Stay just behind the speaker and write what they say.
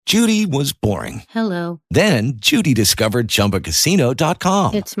Judy was boring. Hello. Then Judy discovered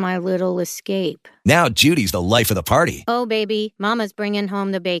ChumbaCasino.com. It's my little escape. Now Judy's the life of the party. Oh, baby, mama's bringing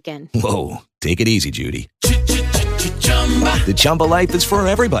home the bacon. Whoa, take it easy, Judy. The Chumba life is for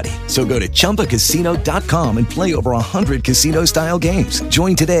everybody. So go to ChumbaCasino.com and play over 100 casino-style games.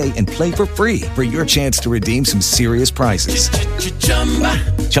 Join today and play for free for your chance to redeem some serious prizes.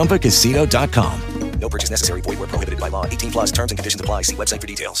 ChumbaCasino.com. No purchase necessary. Void where prohibited by law. 18 plus terms and conditions apply. See website for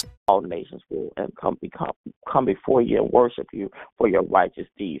details. All nations will and come before you and worship you, for your righteous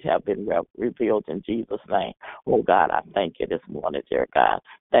deeds have been revealed in Jesus' name. Oh, God, I thank you this morning, dear God.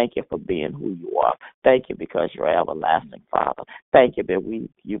 Thank you for being who you are. Thank you because you're everlasting, Father. Thank you that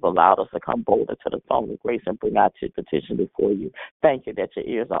you've allowed us to come boldly to the throne of grace and bring our petition before you. Thank you that your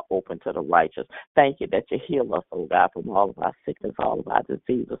ears are open to the righteous. Thank you that you heal us, oh God, from all of our sickness, all of our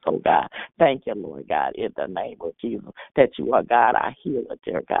diseases, oh God. Thank you, Lord God, in the name of Jesus, that you are God, our healer,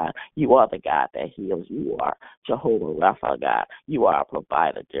 dear God. You are the God that heals. You are Jehovah Rapha, God. You are a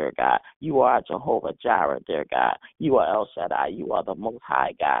provider, dear God. You are Jehovah Jireh, dear God. You are El Shaddai. You are the Most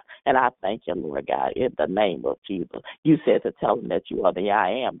High God. And I thank you, Lord God, in the name of Jesus. You said to tell them that you are the I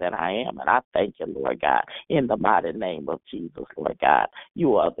am that I am. And I thank you, Lord God, in the mighty name of Jesus, Lord God.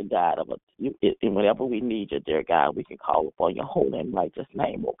 You are the God of and whenever we need you, dear God, we can call upon your holy and righteous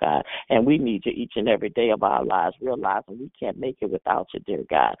name, oh God. And we need you each and every day of our lives, realizing we can't make it without you, dear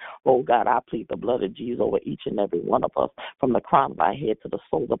God. Oh God, I plead the blood of Jesus over each and every one of us, from the crown of our head to the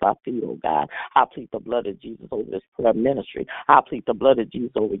soles of our feet, oh God. I plead the blood of Jesus over this prayer ministry. I plead the blood of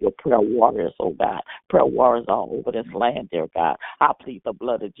Jesus over your prayer warriors, oh God. Prayer warriors all over this land, dear God. I plead the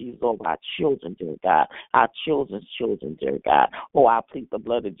blood of Jesus over our children, dear God. Our children's children, dear God. Oh, I plead the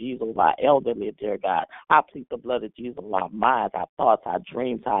blood of Jesus over our elderly, dear God. I plead the blood of Jesus over our minds, our thoughts, our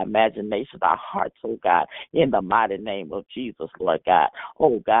dreams, our imaginations, our hearts, oh God, in the mighty name of Jesus, Lord God.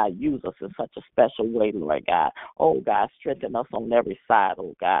 Oh God, use us in such a special way, Lord God. Oh God, strengthen us on every side,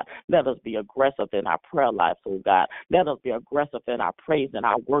 oh God. Let us be aggressive in our prayer life, oh God. Let us be aggressive in our praise and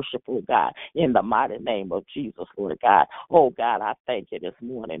our worship, oh God, in the mighty name of Jesus, Lord God. Oh God, I thank you this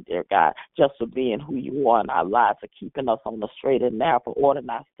morning, dear God, just for being who you are in our lives, for keeping us on the straight and narrow, for ordering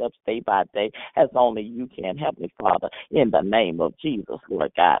our steps day by day, as only you can, Heavenly Father, in the name of Jesus,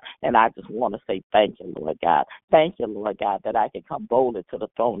 Lord God. And I just want to say thank you, Lord God. Thank you, Lord God, that I can come boldly to the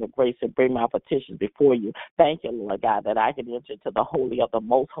throne of grace and bring my petitions before you. Thank you, Lord God, that I can enter into the holy of the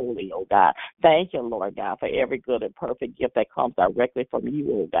most holy, oh God. Thank you, Lord God, for every good and perfect gift that comes directly from you,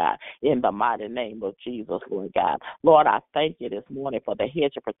 oh God, in the mighty name of Jesus, Lord God. Lord, I thank you this morning for the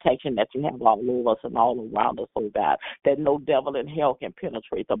hedge of protection that you have all over us and all around us, oh God, that no devil in hell can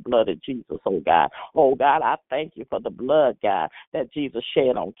penetrate the blood of Jesus, oh God. Oh God, I thank you for the blood, God, that Jesus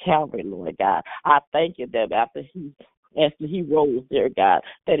shed on Calvary, Lord God. I thank you that after he rose, dear God,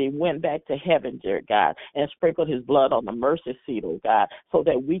 that he went back to heaven, dear God, and sprinkled his blood on the mercy seat, oh God, so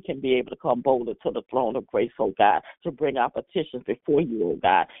that we can be able to come boldly to the throne of grace, oh God, to bring our petitions before you, oh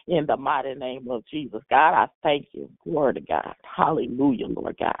God, in the mighty name of Jesus. God, I thank you. Glory to God. Hallelujah,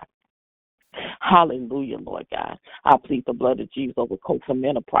 Lord God. Hallelujah, Lord God. I plead the blood of Jesus over Coaxum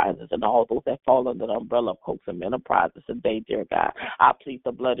Enterprises and all those that fall under the umbrella of Coaxum Enterprises today, dear God. I plead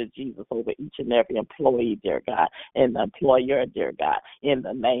the blood of Jesus over each and every employee, dear God, and the employer, dear God, in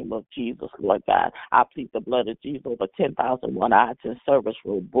the name of Jesus, Lord God. I plead the blood of Jesus over 10,001 I-10 Service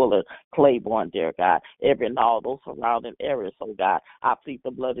Road, Bullard, Claiborne, dear God, every and all those surrounding areas, oh God. I plead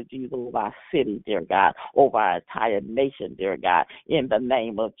the blood of Jesus over our city, dear God, over our entire nation, dear God, in the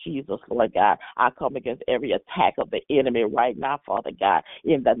name of Jesus, Lord God. I come against every attack of the enemy right now, Father God,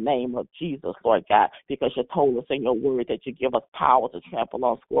 in the name of Jesus, Lord God, because you told us in your word that you give us power to trample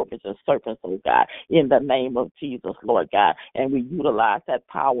on scorpions and serpents, oh God, in the name of Jesus, Lord God. And we utilize that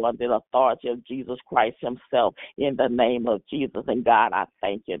power under the authority of Jesus Christ himself in the name of Jesus. And God, I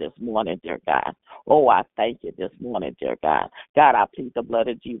thank you this morning, dear God. Oh, I thank you this morning, dear God. God, I plead the blood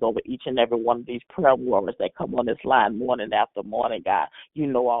of Jesus over each and every one of these prayer warriors that come on this line morning after morning, God. You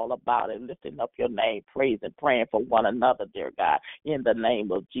know all about it, lifting up your name, praising, praying for one another, dear God, in the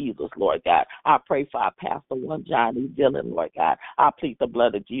name of Jesus, Lord God. I pray for our Pastor One John E. Dillon, Lord God. I plead the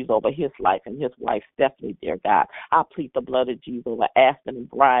blood of Jesus over his life and his wife, Stephanie, dear God. I plead the blood of Jesus over Aston and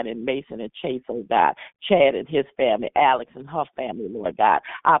Brian and Mason and Chase, oh God, Chad and his family, Alex and her family, Lord God.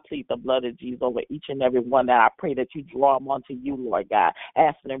 I plead the blood of Jesus over each and every one that I pray that you draw them unto you, Lord God.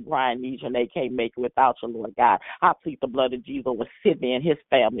 Aston and Brian need you and they can't make it without you, Lord God. I plead the blood of Jesus over Sidney and his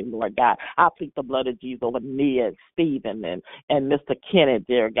family, Lord God. I plead the blood of Jesus over Nia and Stephen and Mr. Kenneth,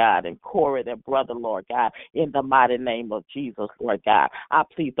 dear God, and Corey, their brother, Lord God, in the mighty name of Jesus, Lord God. I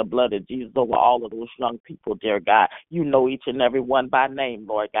plead the blood of Jesus over all of those young people, dear God. You know each and every one by name,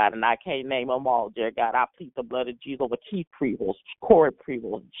 Lord God, and I can't name them all, dear God. I plead the blood of Jesus over Keith Prevost, Corey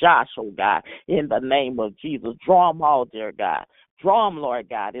Prevost, Josh, oh God, in the name of Jesus. Draw them all, dear God. Draw them, Lord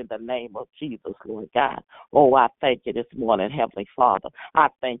God, in the name of Jesus, Lord God. Oh, I thank you this morning, Heavenly Father. I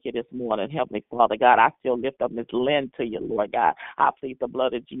thank you this morning, Heavenly Father, God. I still lift up Miss Lynn to you, Lord God. I plead the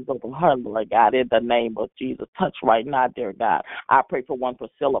blood of Jesus over her, Lord God, in the name of Jesus. Touch right now, dear God. I pray for one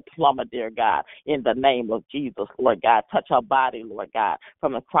Priscilla Plummer, dear God, in the name of Jesus, Lord God. Touch her body, Lord God,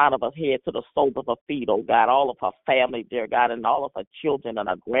 from the crown of her head to the soles of her feet, oh God. All of her family, dear God, and all of her children and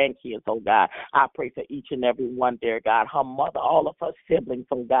her grandkids, oh God. I pray for each and every one, dear God. Her mother, all of her siblings,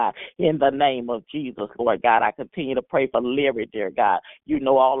 oh God, in the name of Jesus, Lord God. I continue to pray for Larry, dear God. You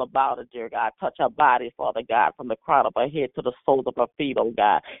know all about it, dear God. Touch her body, Father God, from the crown of her head to the soles of her feet, oh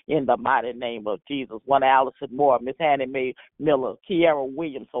God, in the mighty name of Jesus. One Allison Moore, Miss Annie Mae Miller, Kiara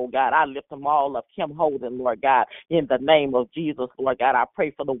Williams, oh God. I lift them all up. Kim Holden, Lord God, in the name of Jesus, Lord God. I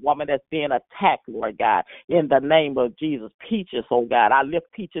pray for the woman that's being attacked, Lord God, in the name of Jesus. Peaches, oh God. I lift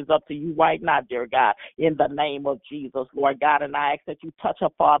Peaches up to you right now, dear God, in the name of Jesus, Lord God. And I ask that you touch her,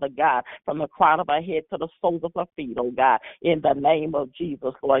 Father God, from the crown of her head to the soles of her feet, oh God, in the name of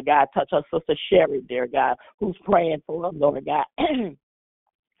Jesus, Lord God. Touch her sister Sherry, dear God, who's praying for her, Lord God.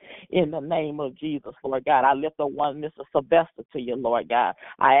 In the name of Jesus, Lord God. I lift up one Mr. Sylvester to you, Lord God.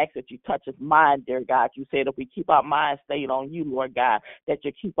 I ask that you touch his mind, dear God. You said if we keep our mind stayed on you, Lord God, that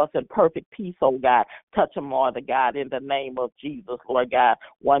you keep us in perfect peace, oh God. Touch him, Lord God, in the name of Jesus, Lord God.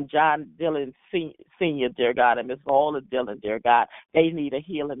 One John Dillon Sr., dear God, and Miss Paula Dillon, dear God. They need a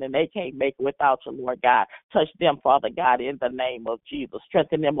healing and they can't make it without you, Lord God. Touch them, Father God, in the name of Jesus.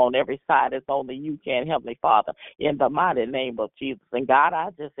 Strengthen them on every side as only you can, Heavenly Father, in the mighty name of Jesus. And God, I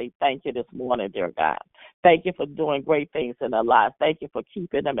just say thank you this morning, dear God. Thank you for doing great things in their lives. Thank you for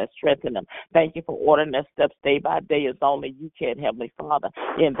keeping them and strengthening them. Thank you for ordering their steps day by day as only you can, Heavenly Father,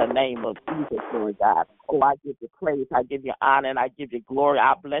 in the name of Jesus, Lord God. Oh, I give you praise, I give you honor, and I give you glory.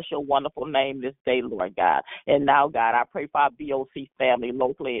 I bless your wonderful name this day, Lord God. And now, God, I pray for our BOC family,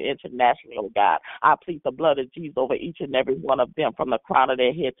 locally and internationally, oh God. I plead the blood of Jesus over each and every one of them, from the crown of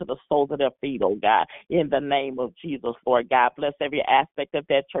their head to the soles of their feet, oh God. In the name of Jesus, Lord God, bless every aspect of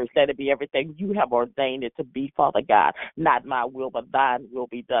that church. Let it be everything you have ordained it to be, Father God. Not my will, but thine will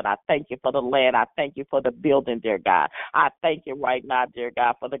be done. I thank you for the land. I thank you for the building, dear God. I thank you right now, dear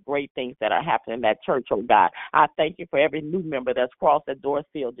God, for the great things that are happening in that church, oh God. I thank you for every new member that's crossed that door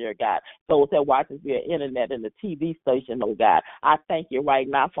seal, dear God. Those that watch us via internet and the TV station, oh God. I thank you right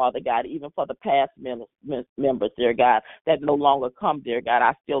now, Father God, even for the past members, dear God, that no longer come, dear God.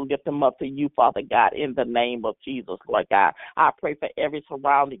 I still lift them up to you, Father God, in the name of Jesus, Lord God. I pray for every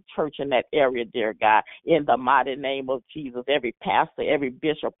surrounding church in that area, dear God, in the mighty name of Jesus. Every pastor, every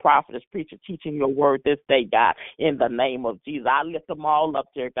bishop, prophetess, preacher teaching your word this day, God, in the name of Jesus. I lift them all up,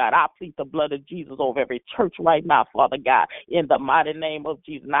 dear God. I plead the blood of Jesus over every church right now, Father God, in the mighty name of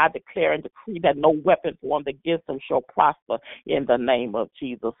Jesus. And I declare and decree that no weapon formed against them shall prosper in the name of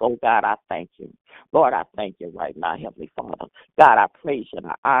Jesus. Oh God, I thank you. Lord, I thank you right now, Heavenly Father. God, I praise you and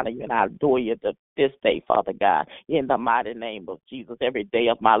I honor you and I adore you this day, Father God, in the mighty name of Jesus. Every day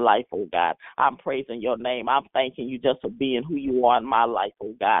of my life, oh God, I'm praising your name. I'm thanking you just for being who you are in my life,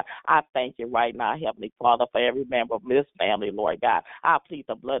 oh God. I thank you right now, Heavenly Father, for every member of this family, Lord God. I plead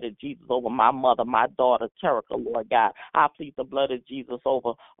the blood of Jesus over my mother, my daughter, Terica, Lord God. I plead the blood of Jesus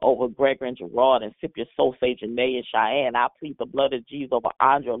over Gregory and Gerard and Scipio, Sosage, Janae and Cheyenne. I plead the blood of Jesus over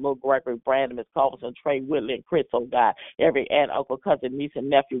Andrea, Little Gregory, Brandon, Miss Culverson, Trey, Whitley, and Chris, oh God. Every aunt, uncle, cousin, niece, and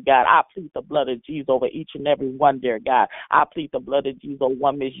nephew, God. I plead the blood of Jesus over each and every one, dear God. I plead the blood of Jesus over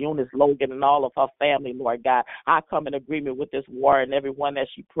one Miss Eunice Logan and all of her family, Lord God. I come in agreement with this war and everyone that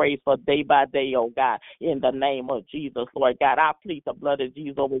she prays for day by day, oh God, in the name of Jesus, Lord God. I plead the blood of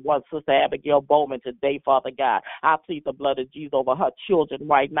Jesus over one Sister Abigail Bowman today, Father God. I plead the blood of Jesus over her children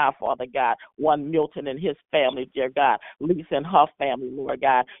right now, Father God. One Milton and his family, dear God. Lisa and her family, Lord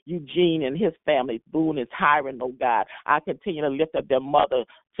God. Eugene and his family. Boone and Hiram, oh God. I continue to lift up their mother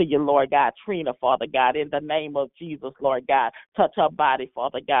to you, Lord God. Trina, Selena, Father God, in the name of Jesus, Lord God. Touch her body,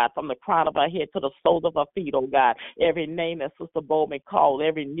 Father God, from the crown of her head to the soles of her feet, oh God. Every name that Sister Bowman called,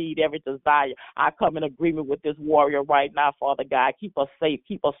 every need, every desire, I come in agreement with this warrior right now, Father God. Keep her safe,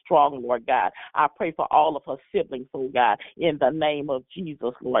 keep her strong, Lord God. I pray for all of her siblings, oh God, in the name of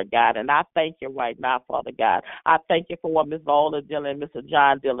Jesus, Lord God. And I thank you right now, Father God. I thank you for what Miss Ola Dillon, Mr.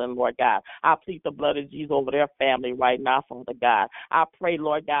 John Dillon, Lord God. I plead the blood of Jesus over their family right now, Father God. I pray,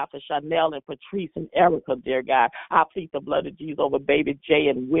 Lord God, for Chanel and Patrice and Erica, dear God. I plead the blood of Jesus over baby Jay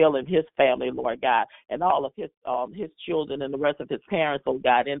and Will and his family, Lord God, and all of his children and the rest of his parents, oh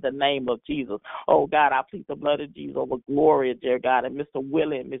God, in the name of Jesus. Oh God, I plead the blood of Jesus over Gloria, dear God, and Mr.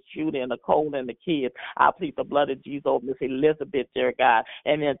 Willie and Miss Judy and Nicole and the kids. I plead the blood of Jesus over Miss Elizabeth, dear God,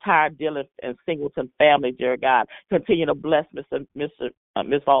 and the entire Dillon and Singleton family, dear God. Continue to bless Miss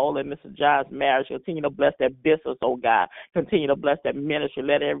Viola and Mr. John's marriage. Continue to bless their business, oh God. Continue to bless their ministry.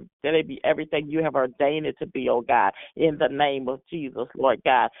 Let it be everything you have ordained it to be, oh God, in the name of Jesus, Lord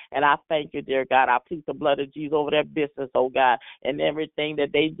God. And I thank you, dear God. I plead the blood of Jesus over their business, oh God, and everything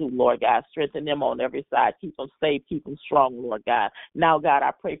that they do, Lord God. Strengthen them on every side. Keep them safe. Keep them strong, Lord God. Now, God,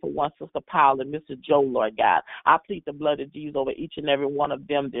 I pray for one Sister Paul and Mr. Joe, Lord God. I plead the blood of Jesus over each and every one of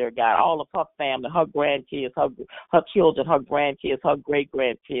them, dear God. All of her family, her grandkids, her children, her grandkids, her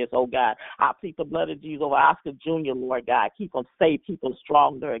great-grandkids, oh God. I plead the blood of Jesus over Oscar Jr., Lord God. Keep them safe, keep them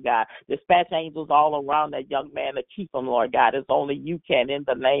strong, Lord God. Dispatch angels all around that young man to keep them, Lord God, as only you can, in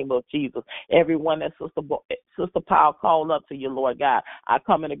the name of Jesus. Everyone that Sister Powell called up to you, Lord God, I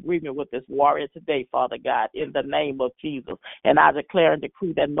come in agreement with this warrior today, Father God, in the name of Jesus. And I declare and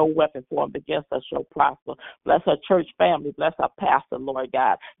decree that no weapon formed against us shall prosper. Bless her church family. Bless her pastor, Lord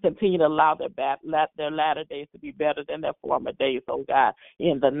God. Continue to allow their latter days to be better than their former days, oh God,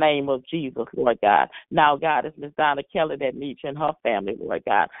 in the name of Jesus, Lord God. Now, God, it's Miss Donna Kelly that needs you and her family, Lord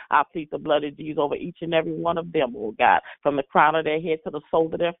God. I plead the blood of Jesus over each and every one of them, oh God, from the crown of their head to the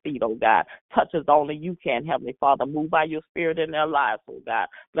soles of their feet, oh God. Touch as only you can, Heavenly Father. Move by your spirit in their lives, oh God.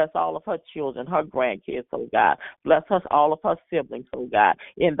 Bless all of her children, her grandkids, oh God. Bless us, all of her siblings, oh God,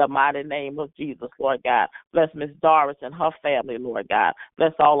 in the mighty name of Jesus, Lord God. Bless Miss Doris and her family, Lord God.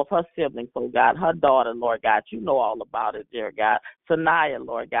 Bless all of her siblings, oh God, her daughter, Lord God. You know all about it, dear God. Sanaya,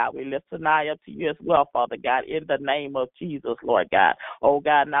 Lord God. We lift Sanaya up to you as well, Father God, in the name of Jesus, Lord God. Oh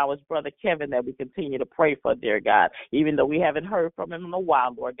God, now it's Brother Kevin that we continue to pray for, dear God, even though we haven't heard from him in a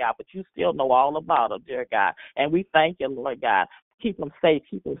while, Lord God, but you still know all about him, dear God. And we thank you, Lord God. Keep them safe,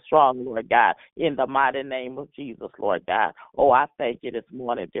 keep them strong, Lord God, in the mighty name of Jesus, Lord God. Oh, I thank you this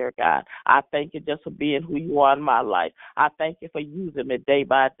morning, dear God. I thank you just for being who you are in my life. I thank you for using me day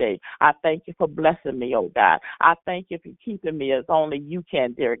by day. I thank you for blessing me, oh God. I thank you for keeping me as only you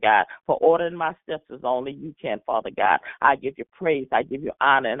can, dear God, for ordering my steps as only you can, Father God. I give you praise, I give you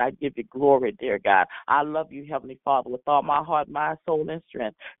honor, and I give you glory, dear God. I love you, Heavenly Father, with all my heart, mind, soul, and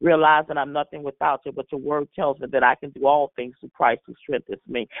strength, realizing I'm nothing without you, but your word tells me that I can do all things through Christ who strengthens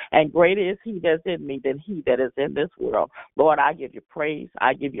me. And greater is he that's in me than he that is in this world. Lord, I give you praise,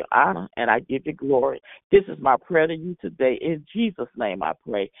 I give you honor, and I give you glory. This is my prayer to you today. In Jesus' name I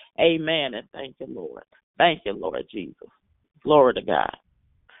pray. Amen, and thank you, Lord. Thank you, Lord Jesus. Glory to God.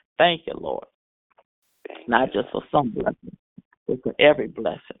 Thank you, Lord. Not just for some blessing, but for every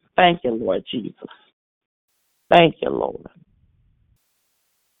blessing. Thank you, Lord Jesus. Thank you, Lord.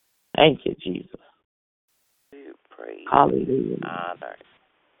 Thank you, Jesus. Praise, hallelujah. honor.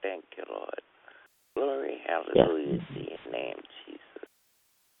 Thank you, Lord. Glory, hallelujah to your name, Jesus.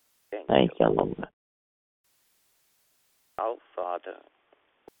 Thank you, Lord. Our Father,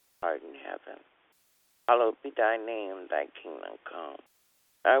 art in heaven, hallowed be thy name, thy kingdom come.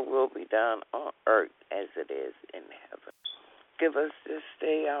 Thy will be done on earth as it is in heaven. Give us this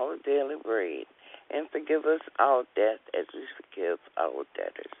day our daily bread, and forgive us our debt as we forgive our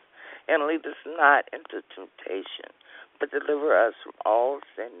debtors. And lead us not into temptation, but deliver us from all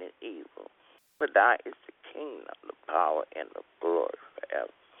sin and evil. For thine is the kingdom, the power, and the glory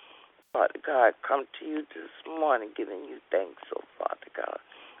forever. Father God, come to you this morning giving you thanks, oh Father God.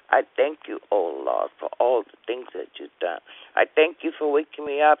 I thank you, oh Lord, for all the things that you've done. I thank you for waking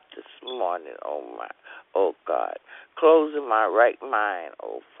me up this morning, oh God, closing my right mind,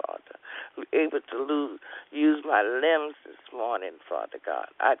 oh Father, able to use my limbs this morning, Father God.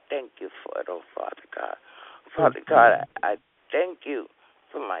 I thank you for it, oh Father God. Father God, I thank you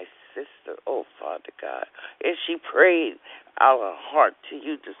for my sister, oh Father God. As she prayed our heart to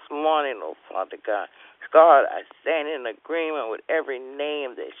you this morning, oh Father God. God, I stand in agreement with every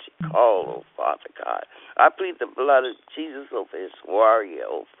name that she called, oh Father God. I plead the blood of Jesus over this warrior,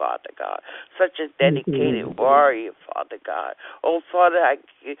 oh Father God. Such a dedicated warrior, Father God. Oh Father,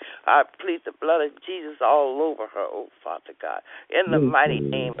 I plead the blood of Jesus all over her, oh Father God. In the mighty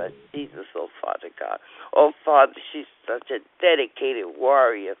name of Jesus, oh Father God. Oh Father, she's such a dedicated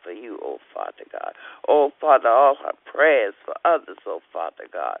warrior for you, oh Father God. Oh Father, all her prayers for others, oh Father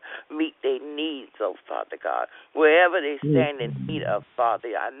God. Meet their needs, oh Father God. Wherever they stand in need of, Father,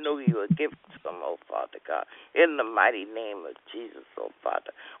 I know you will give it to them, oh Father God. In the mighty name of Jesus, oh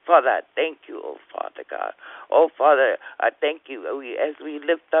Father. Father, I thank you, oh Father God. Oh Father, I thank you as we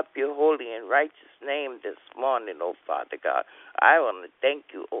lift up your holy and righteous name this morning, oh Father God. I want to thank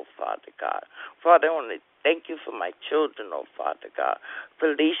you, oh Father God. Father, I want to thank you for my children, oh Father God.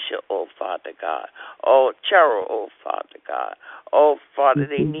 Felicia, oh Father God. Oh, Cheryl, oh Father God. Oh, Father,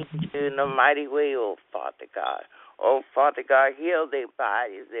 they need you in a mighty way, oh Father God. Oh, Father God, heal their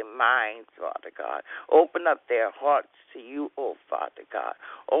bodies, their minds, Father God. Open up their hearts to you, oh Father God.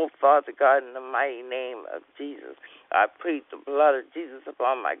 Oh, Father God, in the mighty name of Jesus, I plead the blood of Jesus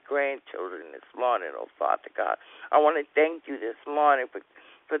upon my grandchildren this morning, oh Father God. I want to thank you this morning for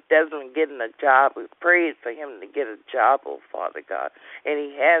Desmond getting a job. We prayed for him to get a job, oh Father God. And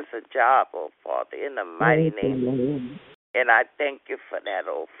he has a job, oh Father, in the mighty name. And I thank you for that,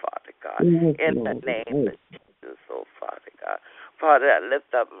 oh Father God. In the name of Jesus, oh Father God. Father, I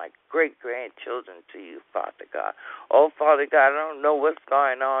lift up my great-grandchildren to you, Father God. Oh, Father God, I don't know what's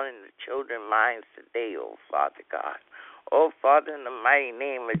going on in the children's minds today, oh Father God. Oh, Father, in the mighty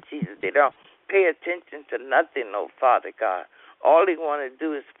name of Jesus, they don't pay attention to nothing, oh Father God. All they want to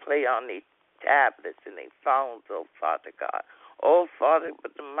do is play on their tablets and their phones, oh Father God. Oh, Father,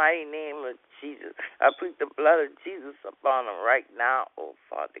 but the mighty name of Jesus, I put the blood of Jesus upon them right now, oh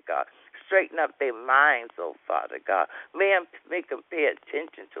Father God. Straighten up their minds, oh Father God. Make them pay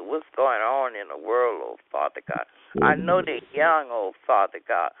attention to what's going on in the world, oh Father God. I know they're young, oh Father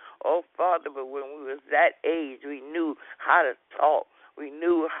God. Oh, Father, but when we was that age, we knew how to talk. We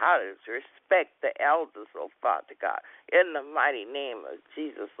knew how to respect the elders, oh Father God. In the mighty name of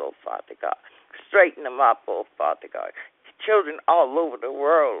Jesus, oh Father God. Straighten them up, oh Father God. Children all over the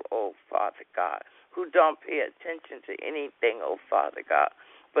world, oh Father God, who don't pay attention to anything, oh Father God,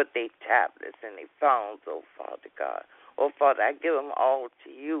 but they tablets and they phones, oh Father God. Oh Father, I give them all to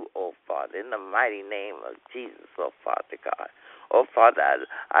you, oh Father, in the mighty name of Jesus, oh Father God. Oh Father,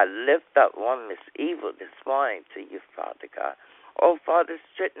 I lift up one Miss Evil this morning to you, Father God. Oh Father,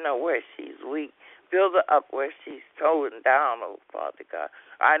 straighten her where she's weak. Build her up where she's torn down, oh Father God.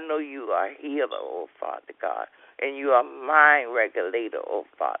 I know you are a healer, oh Father God. And you are mind regulator, oh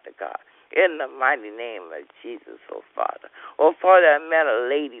Father God. In the mighty name of Jesus, oh Father. Oh Father, I met a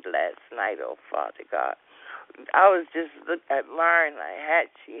lady last night, oh Father God. I was just admiring the hat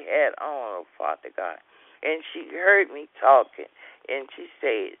she had on, oh Father God. And she heard me talking, and she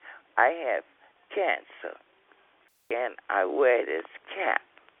said, I have cancer, and I wear this cap.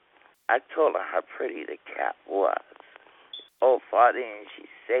 I told her how pretty the cap was. Oh Father, and she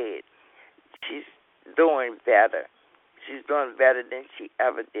said, she's doing better. She's doing better than she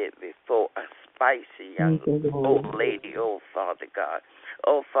ever did before. A spicy young old lady, oh Father God.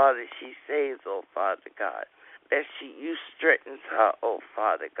 Oh Father, she says, oh Father God, that you strengthens her, oh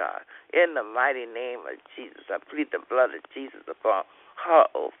Father God. In the mighty name of Jesus, I plead the blood of Jesus upon her,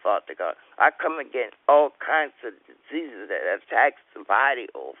 oh Father God. I come against all kinds of diseases that attack the body,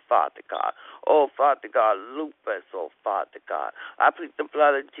 oh Father God. Oh Father God, lupus, oh Father God. I plead the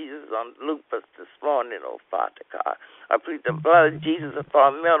blood of Jesus on lupus this morning, oh Father God. I plead the blood of Jesus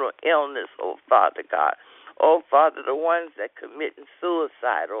upon mental illness, oh Father God. Oh Father, the ones that committing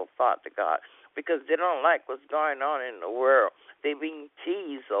suicide, oh Father God, because they don't like what's going on in the world. They being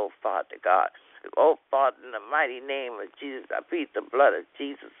teased, oh Father God. Oh, Father, in the mighty name of Jesus, I plead the blood of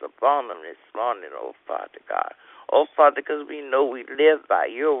Jesus upon them this morning, oh, Father God. Oh, Father, because we know we live by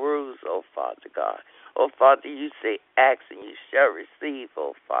your rules, oh, Father God. Oh, Father, you say, ask and you shall receive,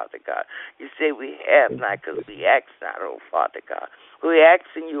 oh, Father God. You say we have not because we ask not, oh, Father God. We're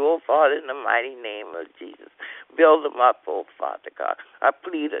asking you, oh, Father, in the mighty name of Jesus. Build them up, oh, Father God. I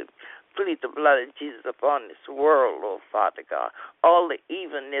plead the blood of Jesus upon this world, oh Father God. All the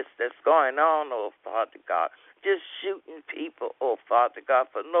evilness that's going on, oh Father God. Just shooting people, oh Father God,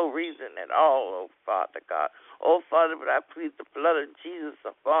 for no reason at all, oh Father God. Oh Father, but I plead the blood of Jesus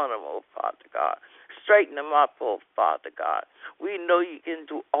upon them, oh Father God. Straighten them up, oh Father God. We know you can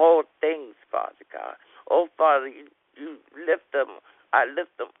do all things, Father God. Oh Father, you lift them. I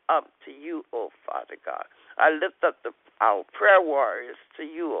lift them up to you, oh Father God. I lift up our prayer warriors to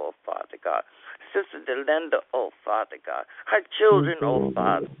you, oh Father God. Sister Delinda, oh Father God. Her children, oh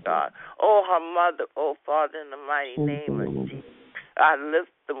Father God. Oh, her mother, oh Father, in the mighty name of Jesus. I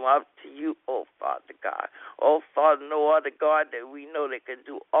lift them up to you, oh Father God. Oh Father, no other God that we know that can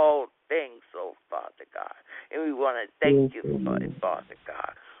do all things, oh Father God. And we want to thank you for it, Father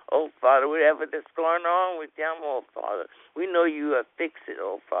God. Oh, Father, whatever that's going on with them, oh, Father, we know you have fixed it,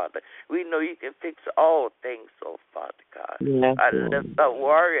 oh, Father. We know you can fix all things, oh, Father God. Yes, I lift up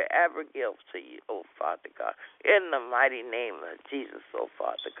Warrior Abigail to you, oh, Father God, in the mighty name of Jesus, oh,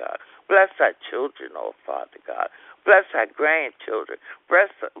 Father God. Bless our children, oh, Father God. Bless our grandchildren.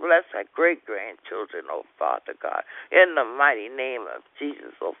 Bless our great-grandchildren, oh, Father God, in the mighty name of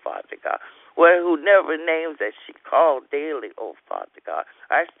Jesus, oh, Father God. Well, whoever names that she called daily, oh, Father God.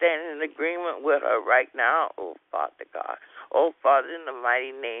 I stand in agreement with her right now, oh, Father God. Oh, Father, in the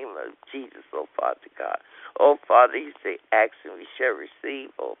mighty name of Jesus, oh, Father God. Oh, Father, you say, ask and we shall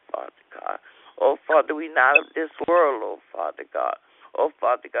receive, oh, Father God. Oh, Father, we not of this world, oh, Father God. Oh,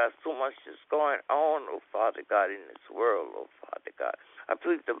 Father God, so much is going on, oh, Father God, in this world, oh, Father God. I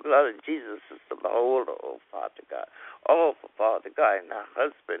plead the blood of Jesus, Sister Beholder, oh, Father God. Oh, for Father God and her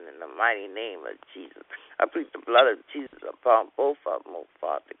husband, in the mighty name of Jesus. I plead the blood of Jesus upon both of them, oh,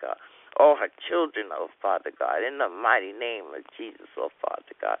 Father God. All her children, oh, Father God, in the mighty name of Jesus, oh,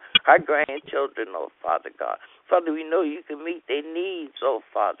 Father God. Her grandchildren, oh, Father God. Father, we know you can meet their needs, oh,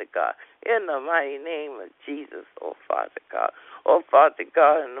 Father God, in the mighty name of Jesus, oh, Father God. Oh, Father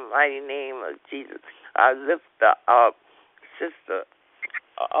God, in the mighty name of Jesus, I lift up Sister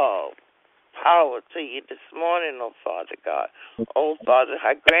Power to you this morning, oh, Father God. Oh, Father,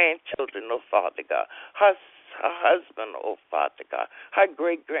 her grandchildren, oh, Father God. Her husband, oh, Father God. Her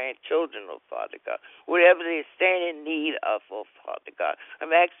great-grandchildren, oh, Father God. Whatever they stand in need of, oh, Father God. I'm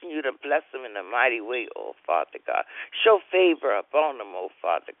asking you to bless them in a mighty way, oh, Father God. Show favor upon them, oh,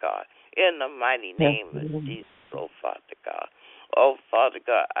 Father God. In the mighty name of Jesus, oh, Father God. Oh, Father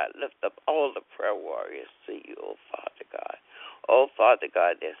God, I lift up all the prayer warriors to you, oh, Father God. Oh, Father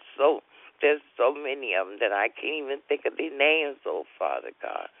God, there's so many of them that I can't even think of their names, oh, Father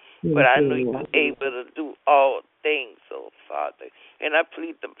God. But I know you're able to do all things, oh, Father. And I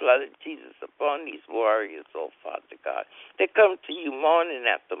plead the blood of Jesus upon these warriors, oh, Father God. They come to you morning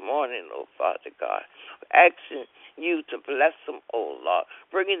after morning, oh, Father God, asking you to bless them, oh, Lord,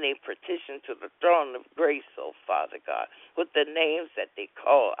 bringing a petition to the throne of grace, oh, Father God, with the names that they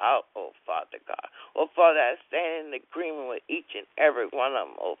call out, oh, Father God. Oh, Father, I stand in agreement with each and every one of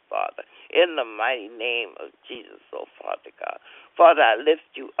them, oh, Father, in the mighty name of Jesus, oh, Father God. Father, I lift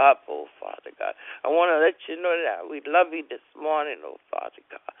you up, oh, Father God. I want to let you know that we love you this morning, oh, Father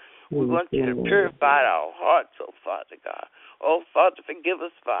God. We want you to purify our hearts, oh, Father God. Oh, Father, forgive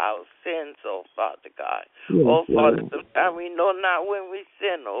us for our sins, oh, Father God. Oh, Father, sometimes we know not when we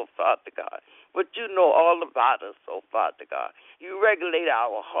sin, oh, Father God. But you know all about us, oh, Father God. You regulate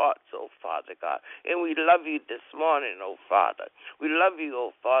our hearts, oh, Father God. And we love you this morning, oh, Father. We love you,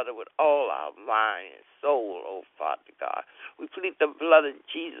 oh, Father, with all our mind and soul, oh, Father God. We plead the blood of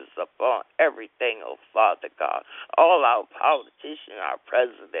Jesus upon everything, oh, Father God. All our politicians, our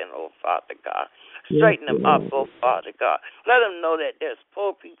president, oh, Father God. Straighten them up, oh, Father God. Let them know that there's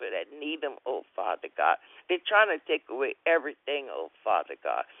poor people that need them, oh, Father God. They're trying to take away everything, oh, Father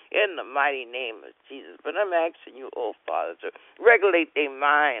God, in the mighty name of Jesus. But I'm asking you, oh, Father, to regulate their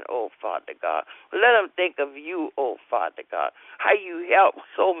mind, oh, Father God. Let them think of you, oh, Father God, how you help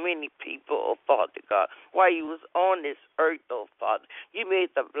so many people, oh, Father God, while you was on this earth, oh, Father. You made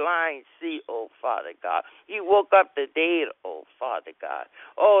the blind see, oh, Father God. You woke up the dead, oh, Father God.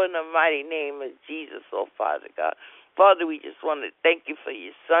 Oh, in the mighty name of Jesus, oh, Father God. Father, we just want to thank you for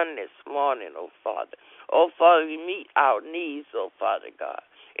your son this morning, oh, Father. Oh, Father, we meet our needs, oh, Father God,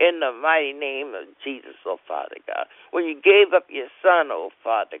 in the mighty name of Jesus, oh, Father God. When you gave up your son, oh,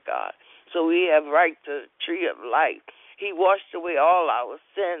 Father God, so we have right to the tree of life. He washed away all our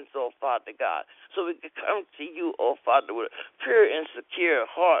sins, oh, Father God, so we could come to you, oh, Father, with a pure and secure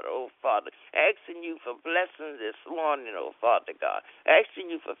heart, oh, Father, asking you for blessings this morning, oh, Father God,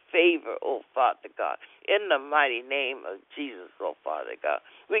 asking you for favor, oh, Father God, in the mighty name of Jesus, oh, Father God.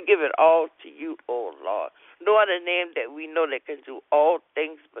 We give it all to you, oh, Lord. No other name that we know that can do all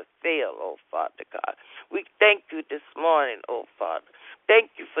things but fail, oh, Father God. We thank you this morning, oh, Father.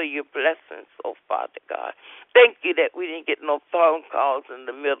 Thank you for your blessings, oh, Father God. Thank you that we didn't get no phone calls in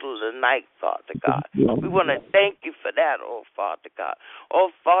the middle of the night, Father God. We want to thank you for that, oh, Father God.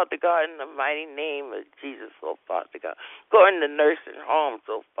 Oh, Father God, in the mighty name of Jesus, oh, Father God. Go in the nursing homes,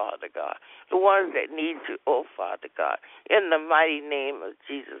 oh, Father God. The ones that need you, oh, Father God. In the mighty name of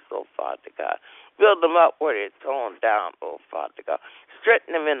Jesus, oh, Father God. Build them up where they're torn down, oh Father God.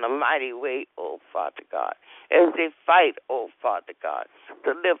 Strengthen them in a mighty way, oh Father God, as they fight, oh Father God,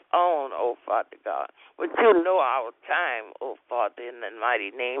 to live on, oh Father God. But you know our time, oh Father, in the mighty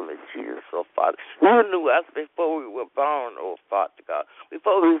name of Jesus, oh Father. You knew us before we were born, oh Father God,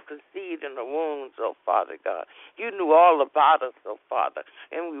 before we were conceived in the wombs, oh Father God. You knew all about us, oh Father,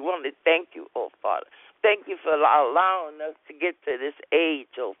 and we want to thank you, oh Father. Thank you for allowing us to get to this age,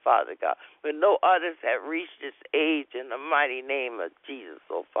 oh Father God, when no others have reached this age in the mighty name of Jesus,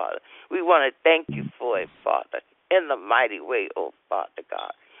 oh Father. We want to thank you for it, Father, in the mighty way, oh Father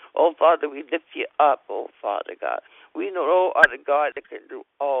God. Oh Father, we lift you up, oh Father God. We know no other God that can do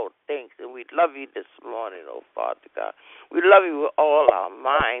all things, and we love you this morning, oh Father God. We love you with all our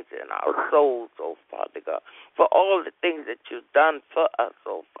minds and our souls, oh Father God, for all the things that you've done for us,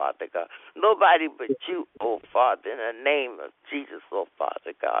 oh Father God. Nobody but you, oh Father, in the name of Jesus, oh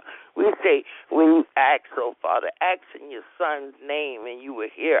Father God. We say, when you ask, oh Father, ask in your Son's name, and you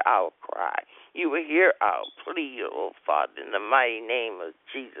will hear our cry. You will hear our plea, oh Father, in the mighty name of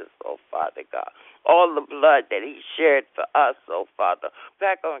Jesus, oh Father God. All the blood that he shared for us, oh Father,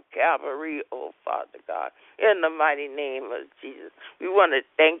 back on Calvary, oh Father God, in the mighty name of Jesus. We want to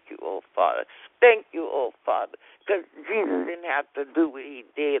thank you, oh Father. Thank you, oh Father, because Jesus didn't have to do what he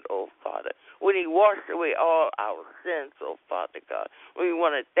did, oh Father, when he washed away all our sins, oh Father God. We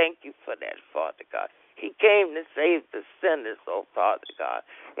want to thank you for that, Father God. He came to save the sinners, oh Father God,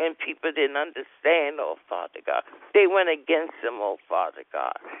 and people didn't understand, oh Father God. They went against him, oh Father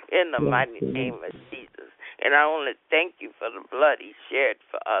God, in the mighty name of Jesus. And I want to thank you for the blood he shed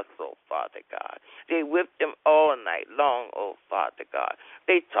for us, oh Father God. They whipped him all night long, oh Father God.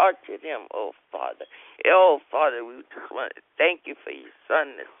 They tortured him, oh Father. Oh Father, we just want to thank you for your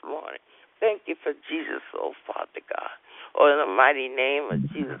Son this morning. Thank you for Jesus, oh Father God. Oh, in the mighty name of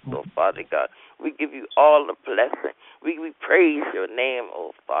Jesus, oh Father God, we give you all the blessing. We praise your name,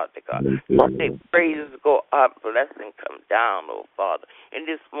 oh Father God. You say praises go up, blessing come down, oh Father. And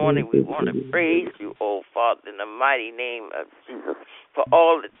this morning we want to praise you, oh Father, in the mighty name of Jesus, for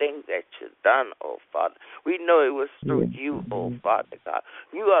all the things that you've done, oh Father. We know it was through you, oh Father God.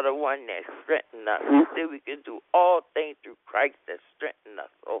 You are the one that strengthened us. You say we can do all things through Christ that strengthened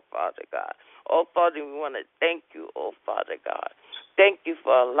us, oh Father God. Oh Father, we want to thank you, oh Father God. Thank you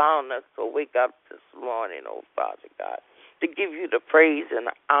for allowing us to wake up this morning, oh Father God, to give you the praise and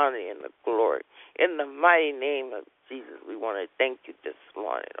the honor and the glory. In the mighty name of Jesus, we want to thank you this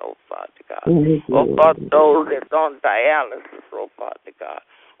morning, oh Father God. Oh Father, those that's on dialysis, oh Father God.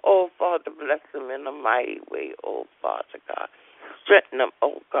 Oh Father, bless them in a mighty way, oh Father God. Strengthen them,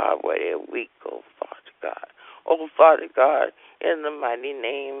 oh God, where they're weak, oh Father God. Oh Father God, in the mighty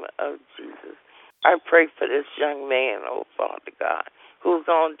name of Jesus, I pray for this young man, oh Father God, who's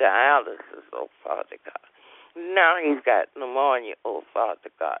on dialysis, oh Father God. Now he's got pneumonia, oh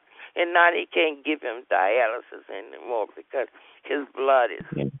Father God. And now they can't give him dialysis anymore because his blood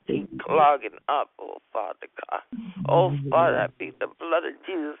is clogging up, oh Father God. Oh Father, I plead the blood of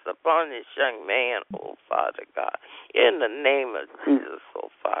Jesus upon this young man, oh Father God. In the name of Jesus, oh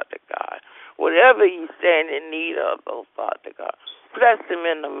Father God. Whatever you stand in need of, oh Father God, bless him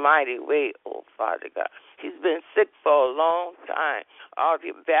in a mighty way, oh Father God. He's been sick for a long time, out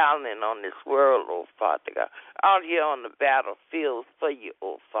here battling on this world, oh Father God, out here on the battlefields for you,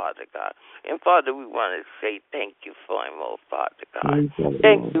 oh Father God. And Father, we want to say thank you for him, oh Father God.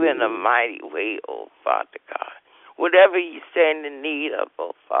 Thank you in a mighty way, oh Father God. Whatever you stand in need of,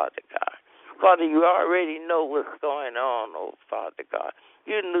 oh Father God. Father, you already know what's going on, oh Father God.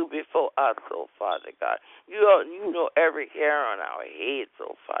 You knew before us, oh Father God. You know every hair on our heads,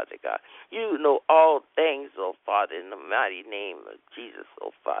 oh Father God. You know all things, oh Father, in the mighty name of Jesus, oh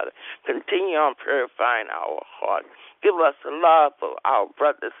Father. Continue on purifying our hearts. Give us love for our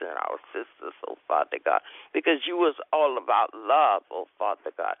brothers and our sisters, oh Father God, because you was all about love, oh Father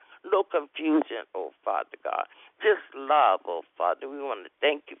God. No confusion, oh Father God. Just love, oh Father. We want to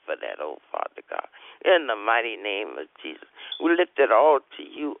thank you for that, oh Father God. In the mighty name of Jesus. We lift it all to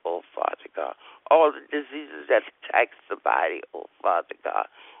you, oh Father God. All the diseases that attack the body, oh Father God.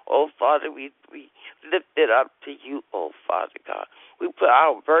 Oh Father, we lift it up to you, oh Father God. We put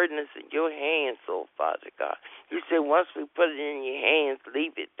our burdens in your hands, oh Father God. You said once we put it in your hands,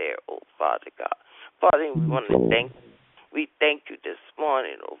 leave it there, oh Father God. Father, we want to thank you. We thank you this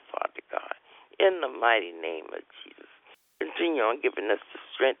morning, oh Father God, in the mighty name of Jesus. Continue on giving us the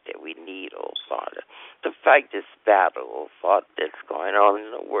strength that we need, oh Father, to fight this battle, oh Father, that's going on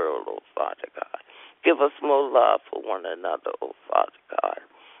in the world, oh Father God. Give us more love for one another, oh Father God.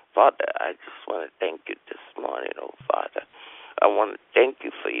 Father, I just want to thank you this morning, oh Father. I want to thank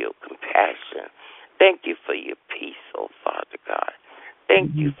you for your compassion.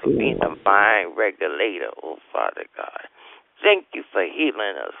 you for being the mind regulator, oh Father God. Thank you for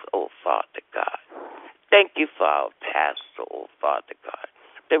healing us, oh Father God. Thank you for our pastor, oh Father God,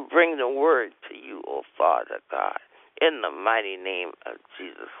 to bring the word to you, oh Father God, in the mighty name of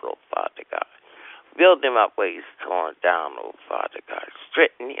Jesus, oh Father God. Build him up where he's torn down, oh Father God.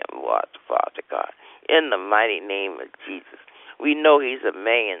 Strengthen him, oh Father God, in the mighty name of Jesus. We know he's a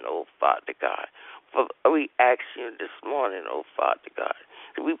man, oh Father God. For we ask you this morning, oh Father God,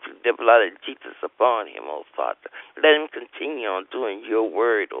 we put the blood of Jesus upon him, oh Father. Let him continue on doing your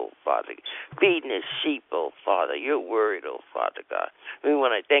word, oh Father. Feeding his sheep, oh Father, your word, oh Father God. We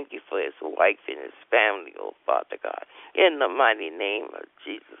want to thank you for his wife and his family, oh Father God. In the mighty name of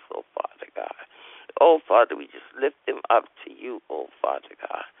Jesus, oh Father God. Oh Father, we just lift him up to you, oh Father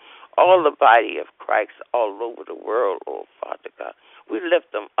God. All the body of Christ all over the world, oh Father God. We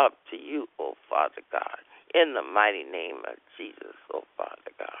lift them up to you, oh Father God, in the mighty name of Jesus, oh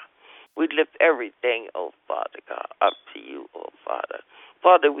Father God. We lift everything, oh Father God, up to you, oh Father.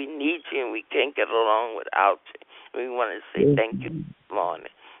 Father, we need you and we can't get along without you. We want to say thank you this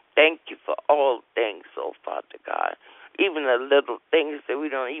morning. Thank you for all things, oh Father God. Even the little things that we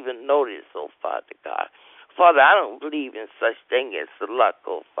don't even notice, oh Father God. Father, I don't believe in such thing as luck,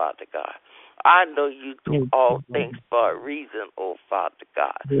 oh Father God. I know you do all things for a reason, oh Father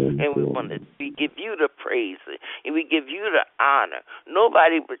God. And we give you the praise and we give you the honor.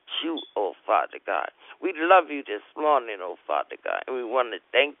 Nobody but you, oh Father God. We love you this morning, oh Father God, and we want to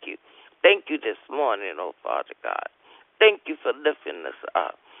thank you. Thank you this morning, oh Father God. Thank you for lifting us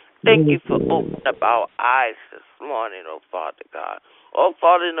up. Thank you for opening up our eyes this morning, oh Father God. Oh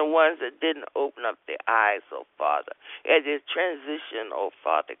Father, the ones that didn't open up their eyes, oh Father, as they transition, oh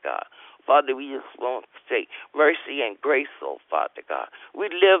Father God. Father, we just want to say mercy and grace, oh Father God. We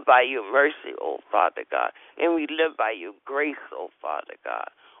live by your mercy, oh Father God, and we live by your grace, oh Father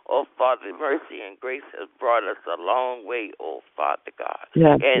God. Oh, Father, mercy and grace has brought us a long way, oh Father God.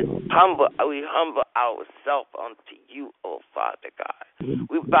 Yes. And we humble ourselves unto you, oh Father God.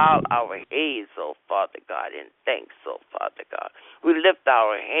 We bow our heads, oh Father God, in thanks, oh Father God. We lift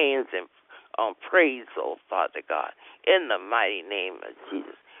our hands in praise, oh Father God, in the mighty name of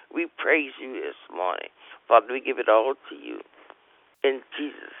Jesus. We praise you this morning. Father, we give it all to you in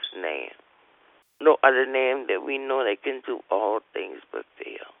Jesus' name. No other name that we know that can do all things but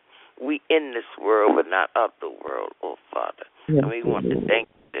fail. We in this world, but not of the world, oh Father. Yes. And we want to thank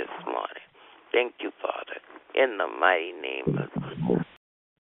you this morning. Thank you, Father, in the mighty name of Jesus.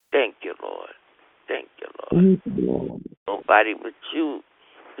 Thank you, Lord. Thank you, Lord. Nobody but you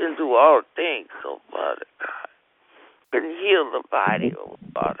can do all things, oh Father God. Can heal the body, oh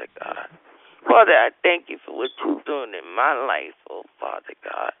Father God. Father, I thank you for what you're doing in my life, oh Father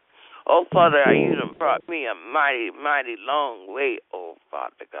God. Oh, Father, you have brought me a mighty, mighty long way, oh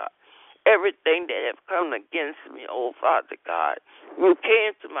Father God. Everything that have come against me, oh Father God, you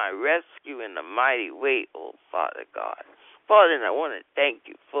came to my rescue in a mighty way, oh Father God. Father, and I want to thank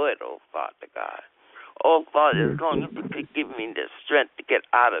you for it, oh Father God. Oh, Father, as long as you could give me the strength to get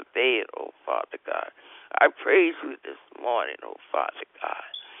out of bed, oh Father God. I praise you this morning, oh Father God.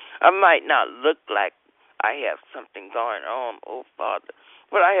 I might not look like I have something going on, oh Father,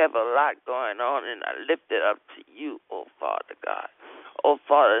 but I have a lot going on, and I lift it up to you, oh Father God. Oh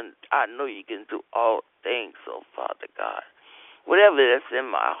Father, I know you can do all things, oh Father God. Whatever that's in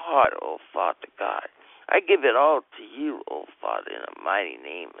my heart, oh Father God, I give it all to you, oh Father, in the mighty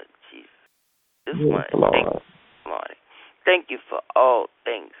name of Jesus. This morning, thank you this morning. Thank you for all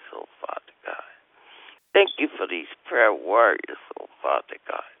things, oh Father God. Thank you for these prayer warriors, oh Father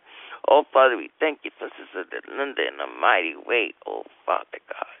God. Oh, Father, we thank you for Sister Linda in a mighty way, oh, Father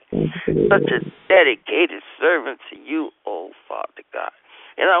God. Such a dedicated servant to you, oh, Father God.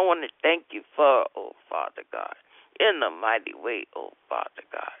 And I want to thank you for her, oh, Father God, in a mighty way, oh, Father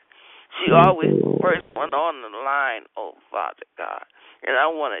God. She always the first one on the line, oh, Father God. And I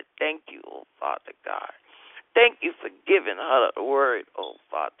want to thank you, oh, Father God. Thank you for giving her the word, oh,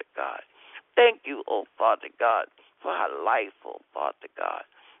 Father God. Thank you, oh, Father God, for her life, oh, Father God.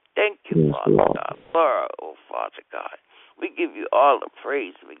 Thank you, Father God, for her, oh, Father God. We give you all the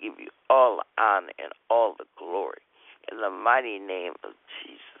praise. We give you all the honor and all the glory. In the mighty name of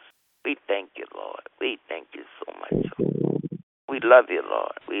Jesus, we thank you, Lord. We thank you so much, Lord. We love you,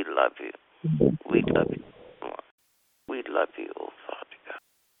 Lord. We love you. We love you, Lord. We love you, oh, Father God.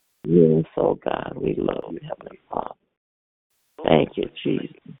 Yes, oh, God, we love you, Heavenly Father. Thank you,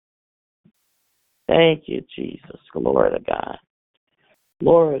 Jesus. Thank you, Jesus. Glory to God.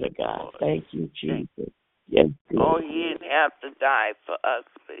 Glory to God. Thank you, Jesus. Yes, Lord. Oh, he didn't have to die for us,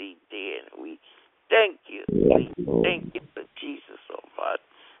 but he did. We thank you. Yes, we thank you for Jesus, oh Father.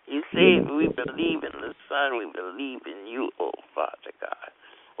 You say if we believe in the Son, we believe in you, oh Father God.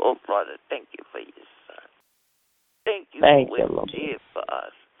 Oh Father, thank you for your Son. Thank you for what you did for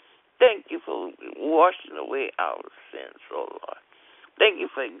us. Thank you for washing away our sins, oh Lord. Thank you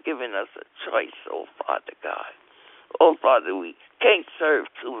for giving us a choice, oh Father God. Oh Father, we can't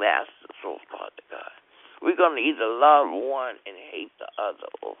serve two masters, oh Father God. We're going to either love one and hate the other,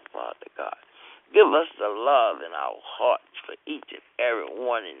 oh Father God. Give us the love in our hearts for each and every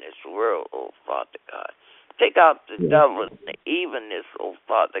one in this world, oh Father God. Take out the devil and the evenness, oh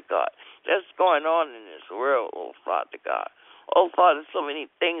Father God, that's going on in this world, oh Father God. Oh Father, so many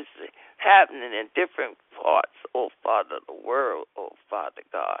things happening in different parts, oh Father, of the world, oh Father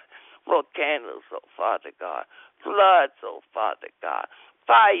God. Volcanoes, oh Father God. Floods, oh Father God.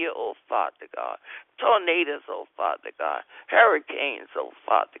 Fire, oh Father God. Tornadoes, oh Father God. Hurricanes, oh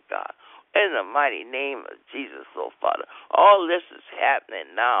Father God. In the mighty name of Jesus, oh Father. All this is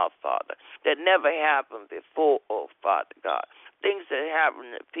happening now, Father, that never happened before, oh Father God. Things that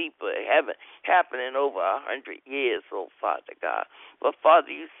happen to people haven't happened in over 100 years, oh Father God. But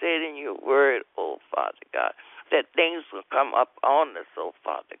Father, you said in your word, oh Father God, that things will come up on us, oh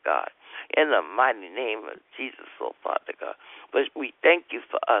Father God. In the mighty name of Jesus, oh Father God. But we thank you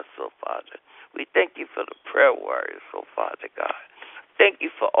for us, oh Father. We thank you for the prayer warriors, oh Father God. Thank you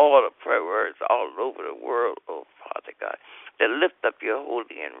for all the prayer warriors all over the world, oh Father God, that lift up your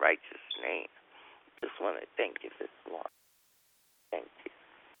holy and righteous name. Just want to thank you this morning. Thank you.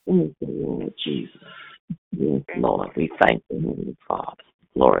 Thank you, Lord Jesus. Yes, Lord, we thank you, Heavenly Father.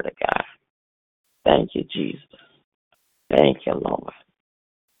 Glory to God. Thank you, Jesus. Thank you, Lord.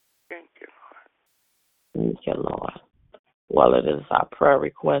 Thank you, Lord. Thank you, Lord. Well, it is our prayer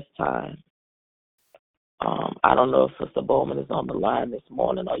request time. I don't know if Sister Bowman is on the line this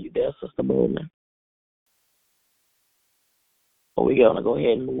morning. Are you there, Sister Bowman? Well, we're going to go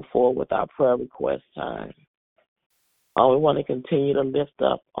ahead and move forward with our prayer request time. We want to continue to lift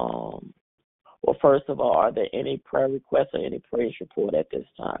up. Well, first of all, are there any prayer requests or any praise report at this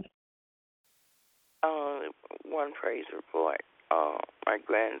time? One praise report. My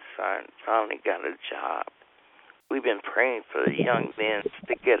grandson finally got a job. We've been praying for the young men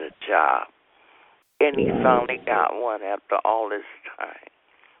to get a job. And he finally got one after all this time.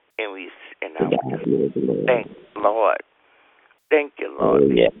 And I would just thank the Lord. Thank you, Lord.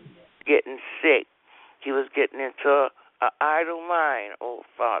 Getting sick. He was getting into an idle mind, oh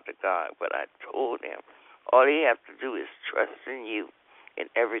Father God. But I told him, all he has to do is trust in you, and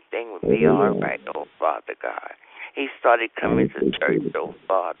everything will be all right, oh Father God. He started coming to church, oh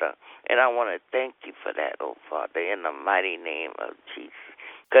Father. And I want to thank you for that, oh Father, in the mighty name of Jesus.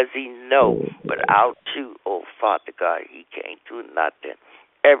 Because he knows without you, oh Father God, he can't do nothing.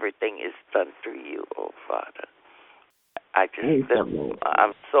 Everything is done through you, oh Father.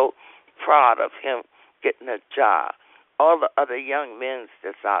 I'm so proud of him getting a job. All the other young men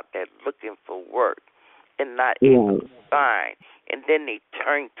that's out there looking for work and not able to find, and then they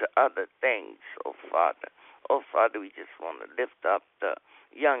turn to other things, oh Father. Oh Father, we just want to lift up the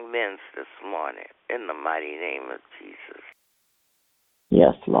young men this morning in the mighty name of Jesus.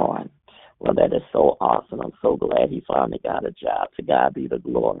 Yes, Lord. Well, that is so awesome. I'm so glad he finally got a job. To God be the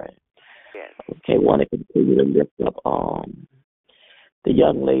glory. Yes. Okay, want to continue to lift up the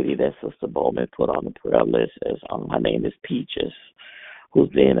young lady that Sister Bowman put on the prayer list. Her name is Peaches, who's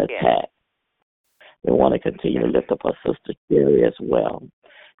being attacked. We want to continue to lift up her sister Sherry as well.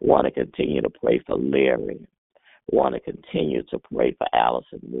 We want to continue to pray for Larry. We want to continue to pray for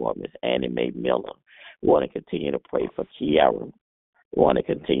Allison Moore, Miss Annie Mae Miller. We want to continue to pray for Kiara. We want to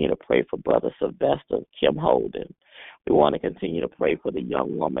continue to pray for Brother Sylvester, Kim Holden. We want to continue to pray for the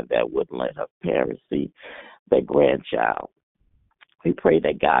young woman that wouldn't let her parents see their grandchild. We pray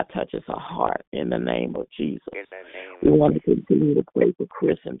that God touches her heart in the name of Jesus. We want to continue to pray for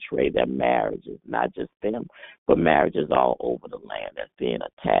Chris and Trey, their marriages, not just them, but marriages all over the land that's being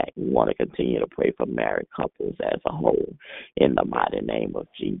attacked. We want to continue to pray for married couples as a whole in the mighty name of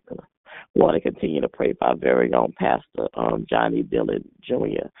Jesus. We want to continue to pray for our very own Pastor Johnny Dillon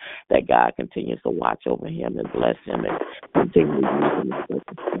Jr., that God continues to watch over him and bless him and continue to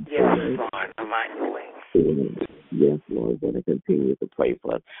use him. Yes, Lord, we're going to continue to pray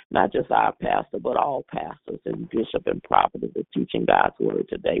for not just our pastor, but all pastors and bishop and prophets that are teaching God's word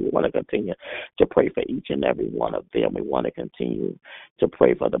today. We want to continue to pray for each and every one of them. We want to continue to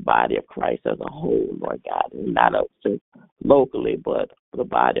pray for the body of Christ as a whole, Lord God, and not just locally, but the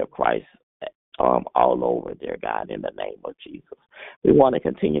body of Christ all over, dear God, in the name of Jesus. We want to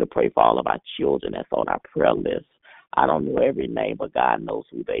continue to pray for all of our children that's on our prayer list. I don't know every name, but God knows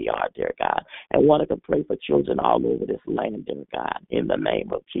who they are, dear God. And we want to pray for children all over this land, dear God, in the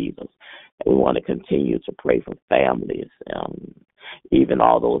name of Jesus. And we want to continue to pray for families, even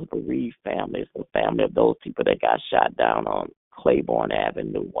all those bereaved families, the family of those people that got shot down on Claiborne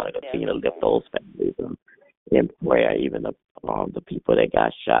Avenue. We want to continue to lift those families in prayer, even the people that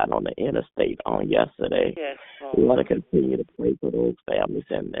got shot on the interstate on yesterday. Yes, we want to continue to pray for those families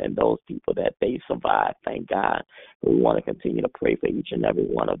and those people that they survived, thank God. We want to continue to pray for each and every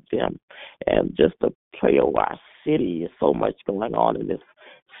one of them. And just to pray over our city. There's so much going on in this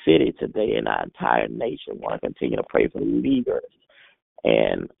city today in our entire nation. We want to continue to pray for leaders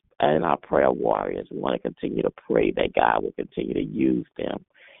and our prayer warriors. We want to continue to pray that God will continue to use them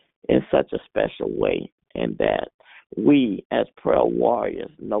in such a special way, and that we as prayer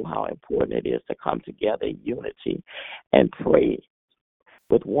warriors know how important it is to come together in unity and pray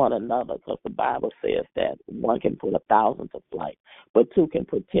with one another, because the Bible says that one can put 1,000 to flight, but two can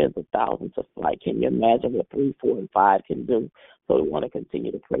put tens of thousands to flight. Can you imagine what 3, 4, and 5 can do? So we want to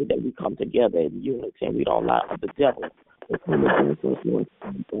continue to pray that we come together in unity and we don't allow the devil to come against us. Lord.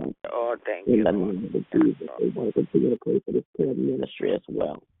 Oh, thank in you. the name of Jesus, we want to continue to pray for this prayer ministry as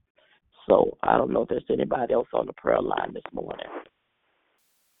well. So I don't know if there's anybody else on the prayer line this morning.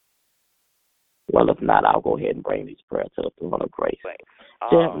 Well, if not, I'll go ahead and bring these prayers to the throne of grace.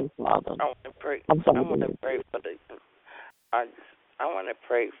 Heavenly Father, I want to pray. I'm sorry. I want to pray for I want to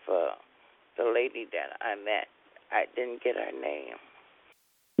pray for the lady that I met. I didn't get her name.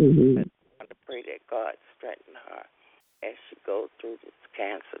 Mm-hmm. But I want to pray that God strengthen her as she goes through this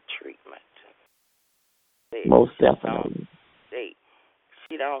cancer treatment. Most definitely.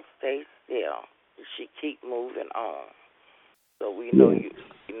 She don't stay still. She keep moving on. So we know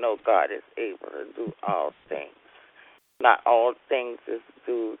you know God is able to do all things. Not all things is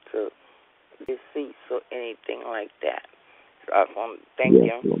due to decease or anything like that. So I want to thank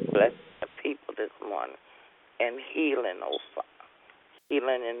you for blessing the people this morning and healing, oh Father.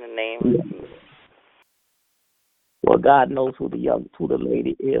 Healing in the name of Jesus. Well, God knows who the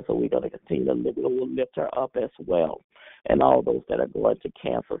lady is, so we're going to continue to lift her up as well. And all those that are going to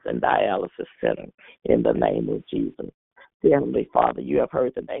cancers and dialysis centers in the name of Jesus. Dear Heavenly Father, you have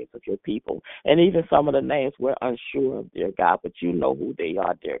heard the names of your people, and even some of the names we're unsure of, dear God, but you know who they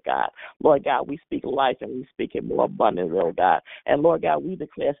are, dear God. Lord God, we speak life and we speak it more abundantly, oh God. And Lord God, we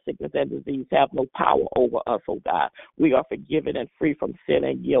declare sickness and disease have no power over us, oh God. We are forgiven and free from sin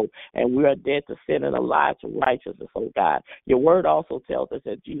and guilt, and we are dead to sin and alive to righteousness, oh God. Your word also tells us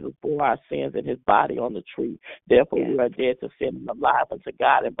that Jesus bore our sins in his body on the tree. Therefore, we are dead to sin and alive unto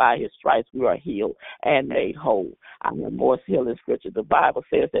God, and by his stripes we are healed and made whole. I have more healing scripture. The Bible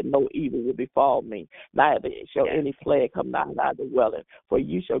says that no evil will befall me, neither shall any plague come nigh thy dwelling. For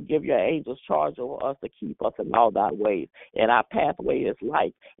you shall give your angels charge over us to keep us in all thy ways. And our pathway is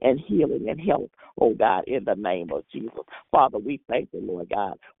life and healing and health, oh God, in the name of Jesus. Father, we thank you, Lord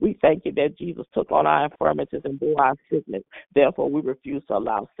God. We thank you that Jesus took on our infirmities and bore our sickness. Therefore, we refuse to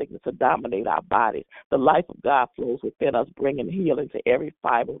allow sickness to dominate our bodies. The life of God flows within us, bringing healing to every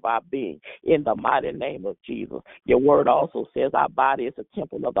fiber of our being, in the mighty name of Jesus. Your word also says our body is a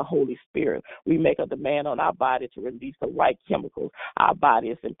temple of the Holy Spirit. We make a demand on our body to release the right chemicals. Our body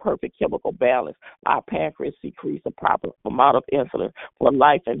is in perfect chemical balance. Our pancreas secretes the proper amount of insulin for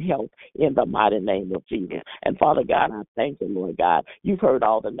life and health, in the mighty name of Jesus. And Father God, I thank you, Lord God. You've heard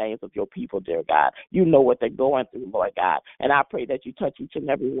all the names of your people, dear God. You know what they're going through, Lord God. And I pray that you touch each and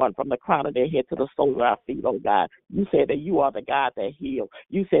every one from the crown of their head to the sole of our feet, oh God. You said that you are the God that heals.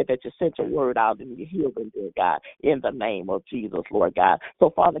 You said that you sent your word out and you healed them, dear God, in the name of Jesus, Lord God. So,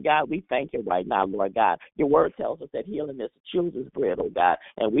 Father God, we thank you right now, Lord God. Your word tells us that healing is the children's bread, oh God,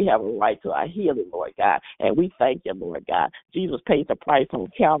 and we have a right to our healing, Lord God. And we thank you, Lord God. Jesus paid the price on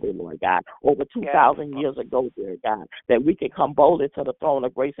Calvary, Lord God, over 2,000 years ago, dear God, that we can come boldly to the throne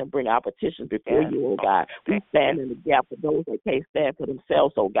of grace and bring our petitions before you, oh God. We stand in the gap for those that can't stand for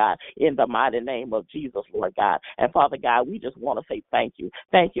themselves, oh God, in the mighty name of Jesus, Lord God. And Father God, we just want to say thank you.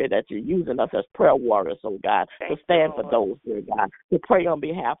 Thank you that you're using us as prayer warriors, oh God, to stand for those, dear God, to pray on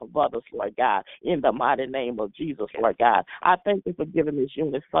behalf of others, Lord God, in the mighty name of Jesus, Lord God. I thank you for giving this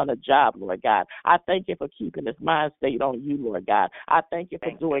unit son a job, Lord God. I thank you for keeping his mind stayed on you, Lord God. I thank you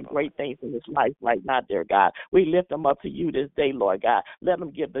for doing great things in his life right now, dear God. We lift him up to you this day, Lord God. Let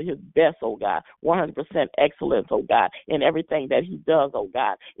him give his best, oh God, 100% excellence, oh God, in everything that he does, oh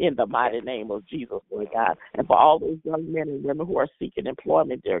God, in the mighty name of Jesus, Lord God. And for all those young men and women who are seeking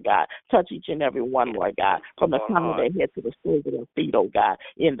employment, dear God, touch each and every one, Lord God, from the crown of their their head to the soles of their feet, oh God,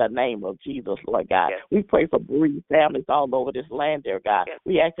 in the name of Jesus, Lord God. Yes. We pray for bereaved families all over this land, dear God. Yes,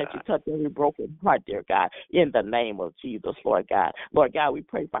 We ask that you touch every broken heart, dear God, in the name of Jesus, Lord God. Lord God, we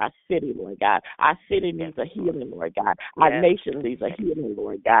pray for our city, Lord God. Our city needs a healing, Lord God. Our nation needs a healing,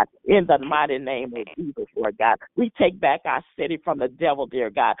 Lord God, in the mighty name of Jesus, Lord God. We take back our city from the devil, dear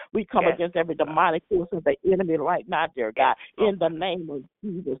God. We come against every demonic force of the enemy right now, dear God, in the name of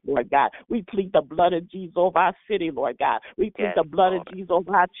Jesus, Lord God. We plead the blood of Jesus over our city, Lord God. We plead the blood of Jesus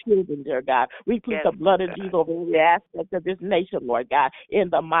over our children, dear God. We plead the blood of Jesus over every aspect of this nation, Lord God, in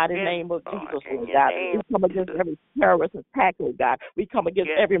the mighty name of Jesus, Lord God. We come against every terrorist attack, Lord God. We come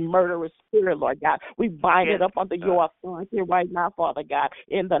against every murderous spirit, Lord God. We bind it up under your authority right now, Father God,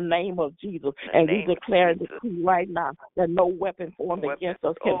 in the name of Jesus. And we declare and decree right now that no weapon formed against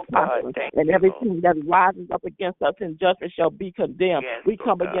us can prosper, and everything that rises up against us in judgment shall be condemned. We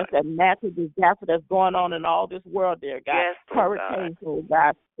come against that natural disaster that's going on in all this world, dear God. Hurricanes, oh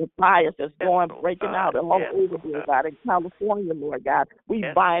God, the fires that's breaking out all over, dear God, in California, Lord God. We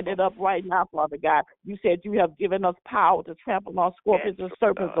bind it up right now, Father God. You said you have given us power to trample on scorpions and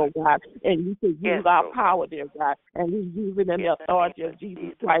serpents, oh God, and you should use our power, dear God, and we use it in the authority of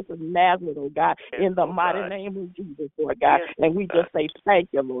Jesus Christ of Nazareth, oh God, in the mighty name of Jesus, Lord God. And we just say thank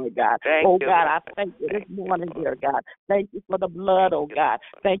you, Lord God. Oh God, I thank you this morning, dear God. Thank you for the blood, oh God.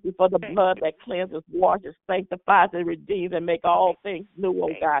 Thank you for the blood that cleanses, washes, sanctifies, and redeems, and make all things new, oh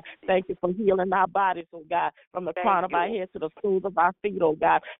God. Thank you for healing our bodies, oh God, from the crown of our head to the soles of our feet, oh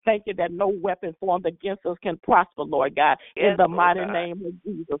God. Thank you that no weapon formed against us can prosper, Lord God, in the mighty name of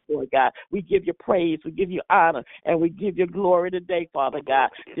Jesus, Lord God. We give you praise, we give you honor, and we give you glory today, Father God.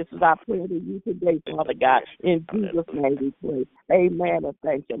 This is our prayer to you today, Father God. In Jesus' name we pray. Amen, and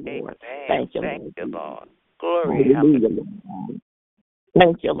thank you, Lord. Thank you, Lord. Thank you, Lord. Glory, hallelujah, Lord.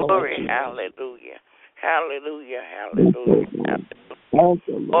 Thank you, Lord. Glory, hallelujah. Hallelujah, hallelujah, hallelujah. Thank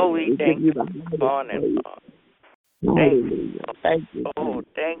you, Lord. Oh, we thank you this morning, Lord. Hallelujah. Thank you. Oh,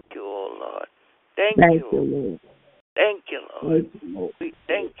 thank you, oh Lord. Thank you, you. Lord. Thank you, Lord. Thank you, Lord. We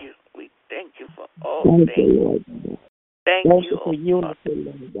thank you. We thank you for all Thank things. you, Lord. Thank you for unity,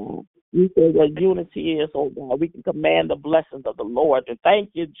 Lord God. You say what unity is, oh God. We can command the blessings of the Lord. And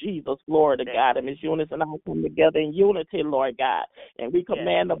thank you, Jesus. Glory to God. And Miss Eunice and I come together in unity, Lord God. And we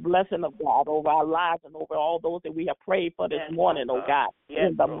command the blessing of God over our lives and over all those that we have prayed for this morning, oh God.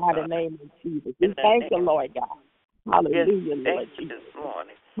 In the mighty name of Jesus. We thank you, Lord God. Hallelujah, Lord Jesus. This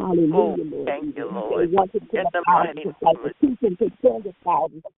morning. Hallelujah, Lord. Thank you, Lord. In the mighty name of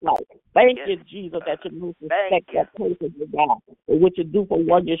Thank you, Jesus, that you move to respect that person, oh God. For what you do for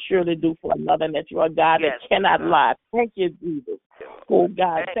one, you surely do for another, and that you are God that cannot lie. Thank you, Jesus. Oh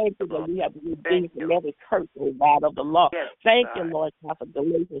God, thank you that we have redeemed from every curse, oh God, of the law. Thank you, Lord God, for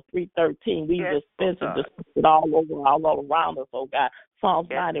Galatians 3:13. We dispense and dispense it all around us, oh God. Psalms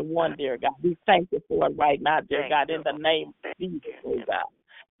 91, dear God. We thank you for it right now, dear God, in the name of Jesus, oh God.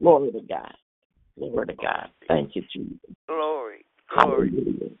 Glory to God. Glory to God. Thank you, Jesus. Glory.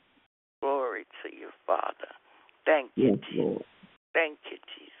 Hallelujah. Glory to you, Father. Thank you, Jesus. Lord. Thank you,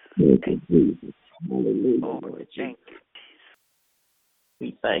 Jesus. Thank you, Jesus. Hallelujah, Lord Jesus. Thank you, Jesus.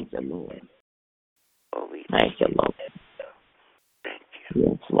 We thank you, Lord. Oh, we thank you, Lord. Thank you.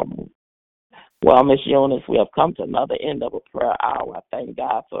 Yes, Lord. Well, Miss Eunice, we have come to another end of a prayer hour. I thank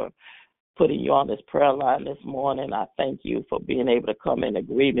God for putting you on this prayer line this morning. I thank you for being able to come in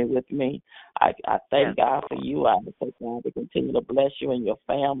agreement with me. I thank God for you. I thank God to continue to bless you and your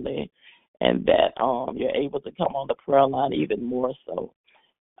family, and that you're able to come on the prayer line even more so.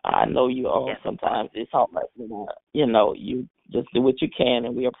 I know you sometimes it's hard, you just do what you can,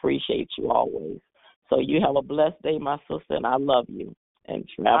 and we appreciate you always. So you have a blessed day, my sister, and I love you. And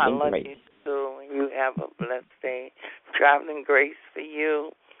traveling grace. I love you too. You have a blessed day. Traveling grace for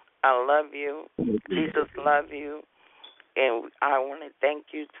you. I love you. Jesus love you. And I want to thank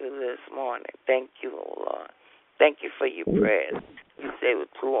you to this morning. Thank you, oh Lord. Thank you for your prayers. You say with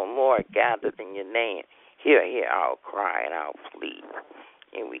two or more gathered in your name, hear our cry and our plea.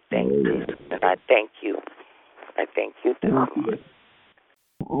 And we thank you. And I thank you. I thank you this morning.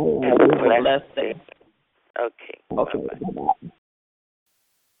 Have a blessed day. Okay. Bye-bye.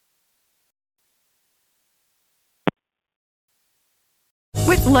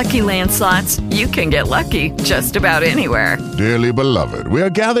 With Lucky Land Slots, you can get lucky just about anywhere. Dearly beloved, we are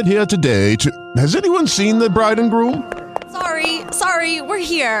gathered here today to... Has anyone seen the bride and groom? Sorry, we're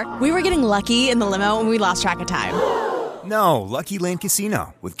here. We were getting lucky in the limo and we lost track of time. No, Lucky Land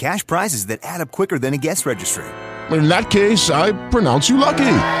Casino, with cash prizes that add up quicker than a guest registry. In that case, I pronounce you lucky.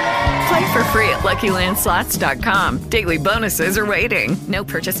 Play for free at LuckyLandSlots.com. Daily bonuses are waiting. No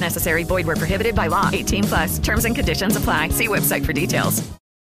purchase necessary. Void where prohibited by law. 18+. Terms and conditions apply. See website for details.